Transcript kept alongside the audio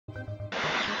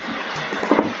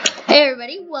Hey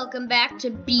everybody, welcome back to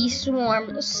Bee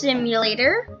Swarm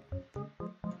Simulator.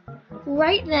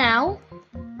 Right now,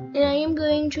 I am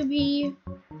going to be...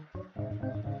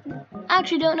 I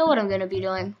actually don't know what I'm going to be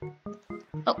doing.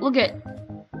 Oh, look at it.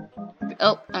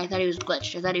 Oh, I thought he was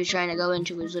glitched. I thought he was trying to go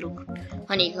into his little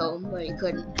honeycomb, but he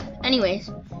couldn't. Anyways,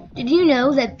 did you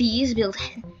know that bees build...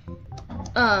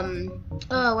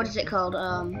 what is it called?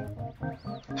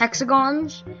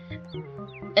 Hexagons?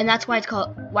 And that's why it's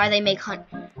called... Why they make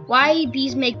Why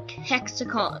bees make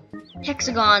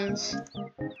hexagons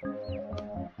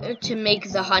to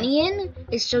make the honey in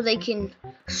is so they can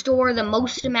store the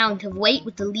most amount of weight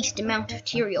with the least amount of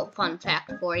material. Fun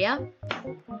fact for ya.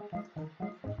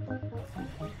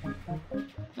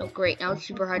 Oh great, now it's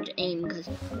super hard to aim because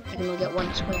I can only get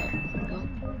one square. There we go.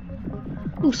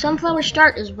 Ooh, Sunflower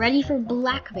Start is ready for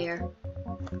Black Bear.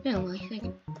 No, I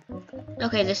think.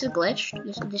 Okay, this is glitched.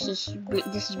 This is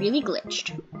really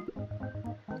glitched.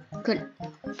 Couldn't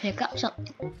pick up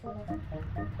something.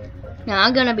 Now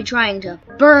I'm gonna be trying to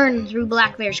burn through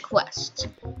Black Bear's quests.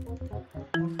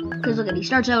 Cause look at, he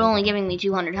starts out only giving me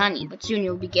 200 honey, but soon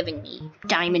he'll be giving me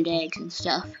diamond eggs and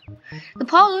stuff. The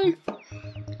pollen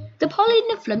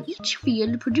from each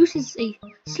field produces a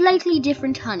slightly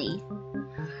different honey.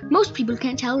 Most people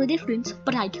can't tell the difference,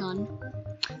 but I can.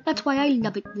 That's why I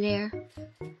love it there.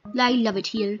 I love it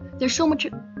here. There's such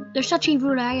a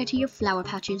variety of flower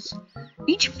patches.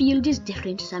 Each field is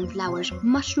different: sunflowers,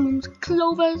 mushrooms,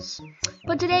 clovers.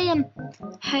 But today I'm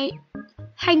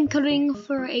hankering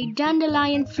for a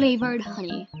dandelion-flavored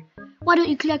honey. Why don't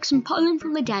you collect some pollen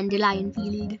from the dandelion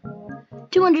field?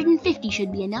 250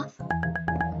 should be enough.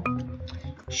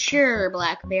 Sure,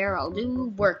 Black Bear, I'll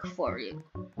do work for you.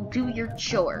 Do your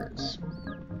chores.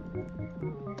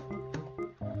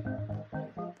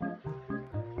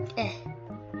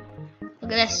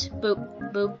 Look at this. Boop,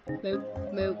 boop, boop,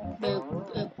 boop, boop,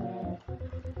 boop.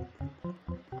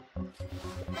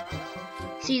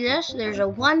 See this? There's a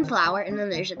 1 flower and then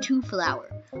there's a 2 flower.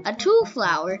 A 2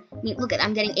 flower, look at,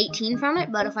 I'm getting 18 from it,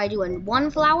 but if I do a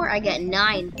 1 flower, I get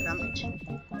 9 from it.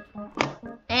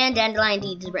 And Dandelion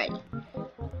Deeds is ready.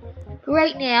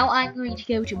 Right now, I'm going to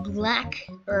go to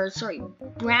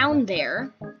Brown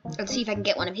Bear and see if I can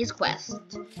get one of his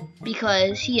quests,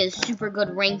 because he has super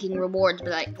good ranking rewards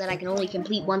that I can only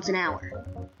complete once an hour.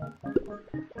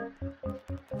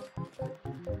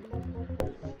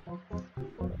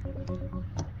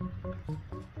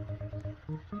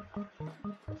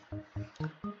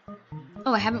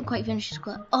 Oh, I haven't quite finished his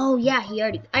quest. Oh yeah,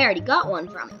 I already got one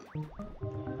from him.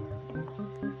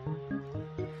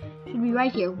 Should be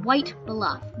right here. White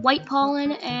Bluff, white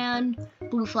pollen, and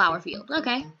blue flower field.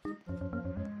 Okay.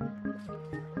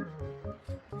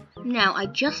 Now, I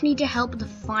just need to help the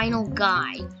final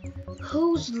guy.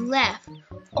 Who's left?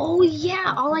 Oh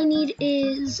yeah, all I need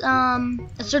is a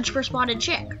search for spotted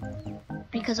chick,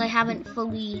 because I haven't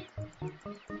fully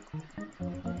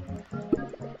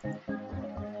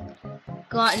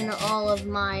gotten all of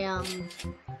my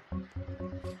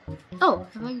oh,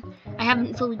 I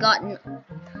haven't fully gotten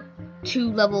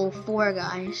 2 level 4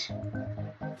 guys.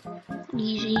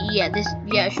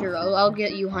 Yeah, sure, I'll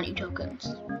get you honey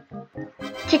tokens.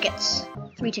 Tickets.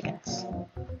 3 tickets.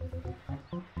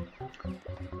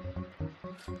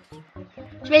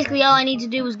 So basically all I need to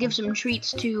do is give some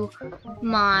treats to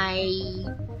my...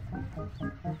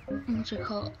 What's it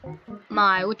called?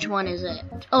 Which one is it?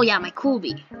 Oh yeah, my cool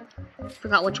bee.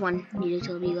 Forgot which one needed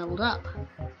to be leveled up.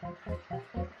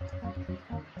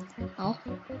 Oh.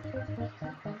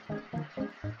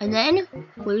 And then,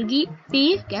 cool bee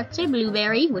gets a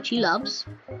blueberry, which he loves.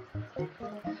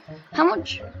 How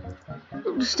much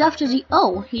stuff does he...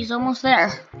 Oh, he's almost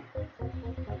there.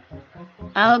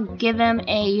 I'll give him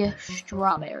a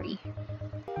strawberry.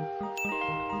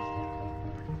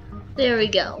 There we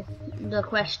go. The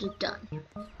quest is done.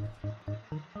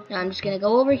 Now I'm just gonna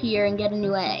go over here and get a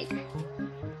new egg.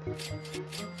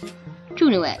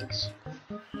 2 new eggs.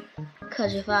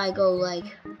 Cause if I go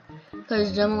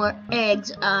cause the more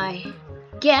eggs I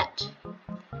get,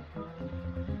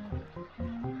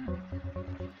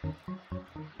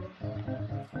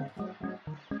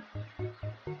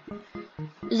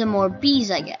 the more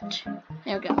bees I get.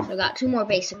 There we go. So I got 2 more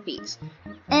basic bees.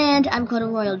 And I've got a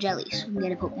royal jelly. So I'm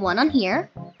gonna put 1 on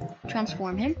here.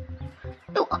 Transform him.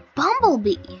 Oh, a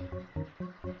bumblebee.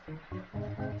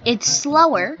 It's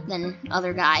slower than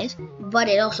other guys, but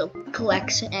it also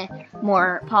collects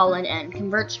more pollen and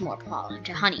converts more pollen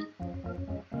to honey.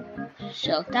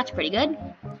 So that's pretty good.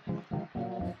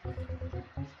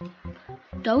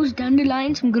 Those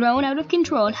dandelions have grown out of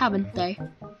control, haven't they?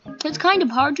 It's kind of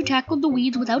hard to tackle the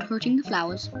weeds without hurting the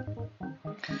flowers.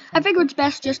 I figure it's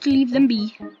best just to leave them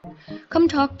be. Come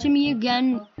talk to me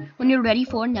again when you're ready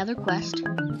for another quest.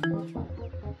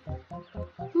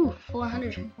 Ooh,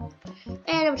 400. And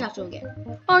never talk to him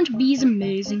again. Aren't bees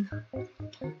amazing?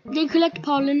 They collect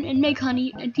pollen and make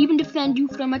honey and even defend you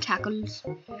from attackers.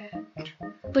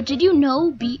 But did you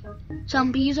know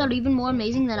some bees are even more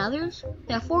amazing than others?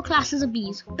 There are 4 classes of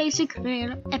bees: basic,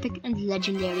 rare, epic, and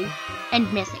legendary,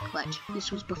 and mythic, but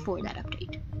this was before that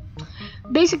update.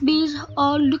 Basic bees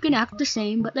all look and act the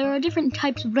same, but there are different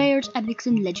types of rares, epics,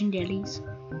 and legendaries.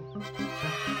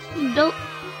 Those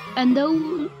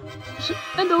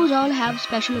all have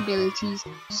special abilities.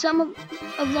 Some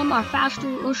of them are faster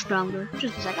or stronger.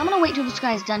 Just a sec. I'm gonna wait till this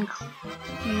guy's done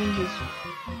clearing his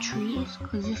trees,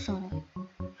 cause you're so.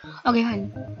 Okay,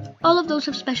 fine. All of those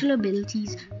have special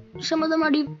abilities. Some of them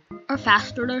are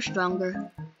faster or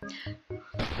stronger.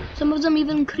 Some of them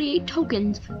even create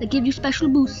tokens that give you special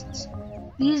boosts.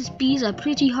 These bees are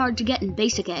pretty hard to get in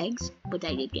basic eggs, but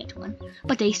I did get one.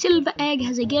 But a silver egg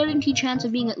has a guaranteed chance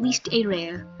of being at least a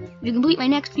rare. If you complete my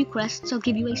next few quests, I'll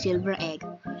give you a silver egg.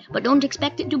 But don't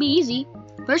expect it to be easy.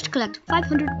 First, collect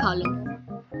 500 pollen.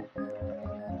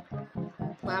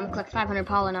 Well, I'm gonna collect 500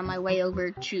 pollen on my way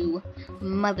over to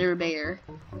Mother Bear.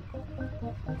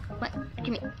 What?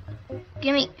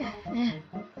 Gimme.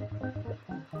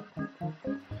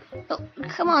 Oh,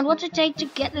 come on, what's it take to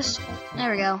get this? There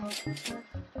we go.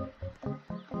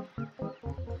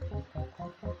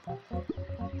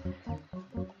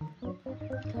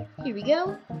 Here we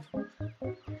go.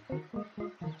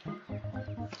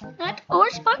 That or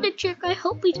spotted chick. I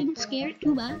hope we didn't scare it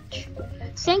too much.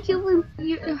 Thank you for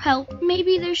your help.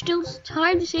 Maybe there's still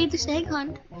time to save this egg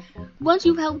hunt. Once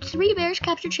you've helped 3 bears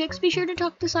capture chicks, be sure to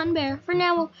talk to Sun Bear. For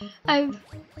now, I've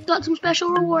got some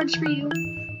special rewards for you.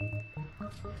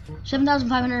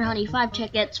 7,500 honey, 5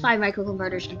 tickets, 5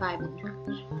 microconverters, and 5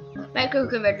 neutrons.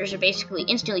 Microconverters are basically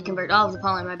instantly convert all of the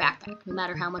pollen in my backpack, no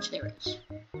matter how much there is.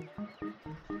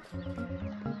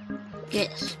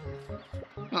 Yes.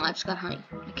 No, I just got honey.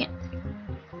 I can't.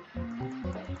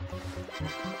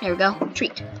 There we go.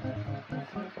 Treat.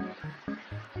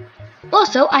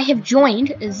 Also, I have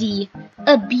joined the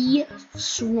bee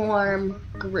swarm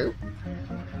group.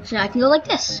 So now I can go like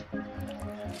this.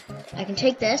 I can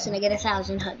take this and I get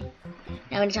 1,000 honey.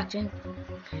 Now I'm gonna talk to him.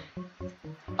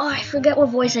 Oh, I forget what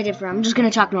voice I did for him. I'm just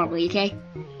gonna talk normally, okay?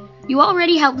 You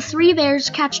already helped 3 bears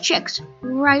catch chicks.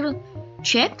 Right?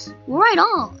 Chicks? Right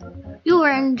on. You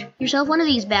earned yourself one of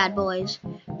these bad boys.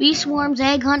 Bee Swarm's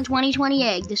Egg Hunt 2020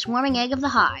 Egg, the swarming egg of the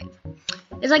hive.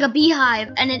 It's like a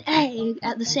beehive and an egg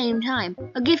at the same time.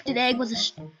 A gifted egg with a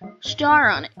star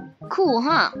on it. Cool,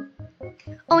 huh?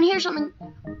 Oh, and here's something,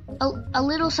 a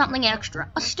little something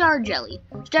extra. A star jelly.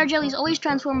 Star jellies always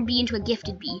transform a bee into a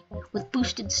gifted bee with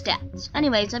boosted stats.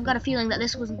 Anyways, I've got a feeling that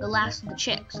this wasn't the last of the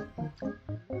chicks.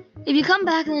 If you come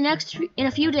back in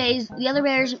a few days, the other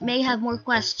bears may have more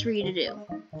quests for you to do.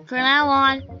 From now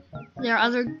on, there are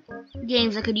other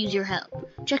games that could use your help.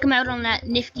 Check them out on that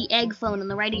nifty egg phone on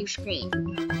the right of your screen.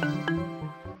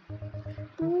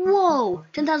 Whoa!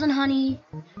 10,000 honey,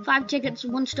 5 tickets,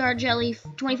 1 star jelly,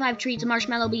 25 treats, a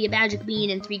marshmallow bee, a magic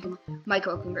bean, and 3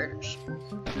 microconverters.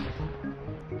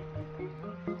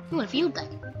 Ooh, a field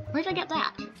thing. Where did I get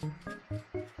that?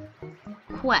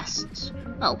 Quests.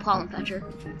 Oh, pollen fetcher.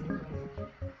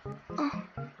 Oh.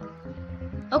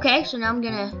 Okay, so now I'm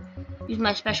gonna use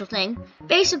my special thing.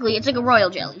 Basically, it's like a royal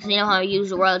jelly. So you know how I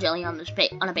use a royal jelly on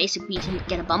a basic bee to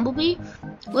get a bumblebee?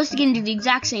 Well, this is gonna do the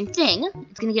exact same thing.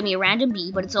 It's gonna give me a random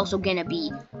bee, but it's also gonna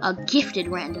be a gifted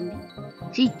random bee.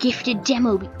 See, gifted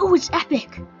demo bee. Oh, it's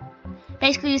epic!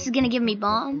 Basically, this is gonna give me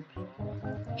bomb.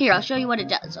 Here, I'll show you what it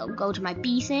does. I'll go to my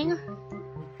bee thing.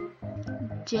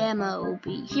 Demo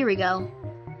bee. Here we go.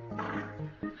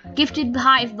 Gifted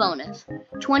hive bonus.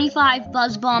 25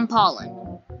 buzz bomb pollen.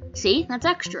 See? That's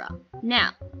extra.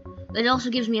 Now, it also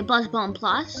gives me a buzz bomb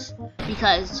plus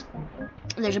because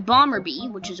there's a bomber bee,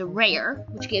 which is a rare,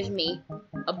 which gives me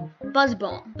a buzz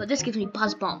bomb. But this gives me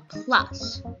buzz bomb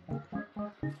plus,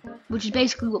 which is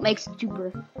basically what makes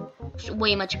it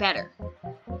way much better.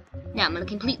 Now, I'm going to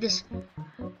complete this.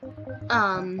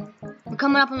 We're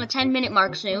coming up on the 10-minute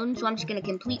mark soon, so I'm just going to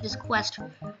complete this quest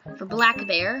for Black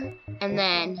Bear, and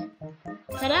then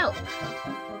head out.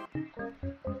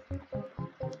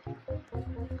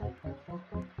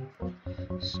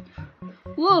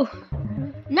 Whoa!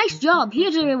 Nice job!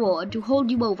 Here's a reward to hold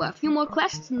you over. A few more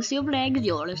quests and the silver egg is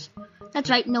yours. That's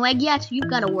right, no egg yet. You've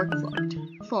got to work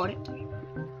for it.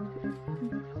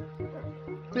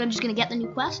 So I'm just going to get the new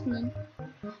quest, and then...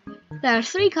 There are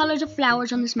 3 colors of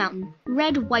flowers on this mountain.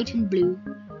 Red, white, and blue.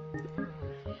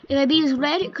 If a bee is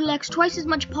red, it collects twice as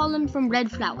much pollen from red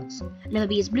flowers. And if a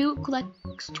bee is blue, it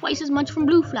collects twice as much from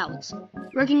blue flowers.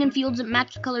 Working in fields that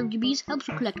match the color of your bees helps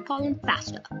you collect pollen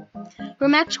faster. For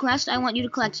Max Quest, I want you to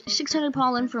collect 600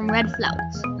 pollen from red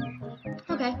flowers.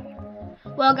 Okay.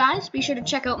 Well, guys, be sure to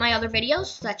check out my other videos,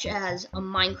 such as a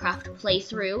Minecraft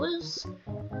playthroughs.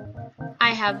 I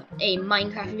have a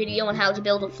Minecraft video on how to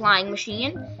build a flying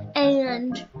machine,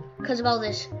 and because of all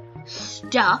this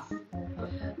stuff,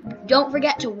 don't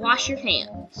forget to wash your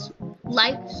hands.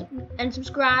 Like and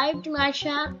subscribe to my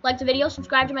channel. Like the video,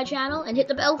 subscribe to my channel, and hit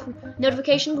the bell for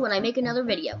notifications when I make another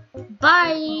video.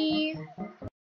 Bye!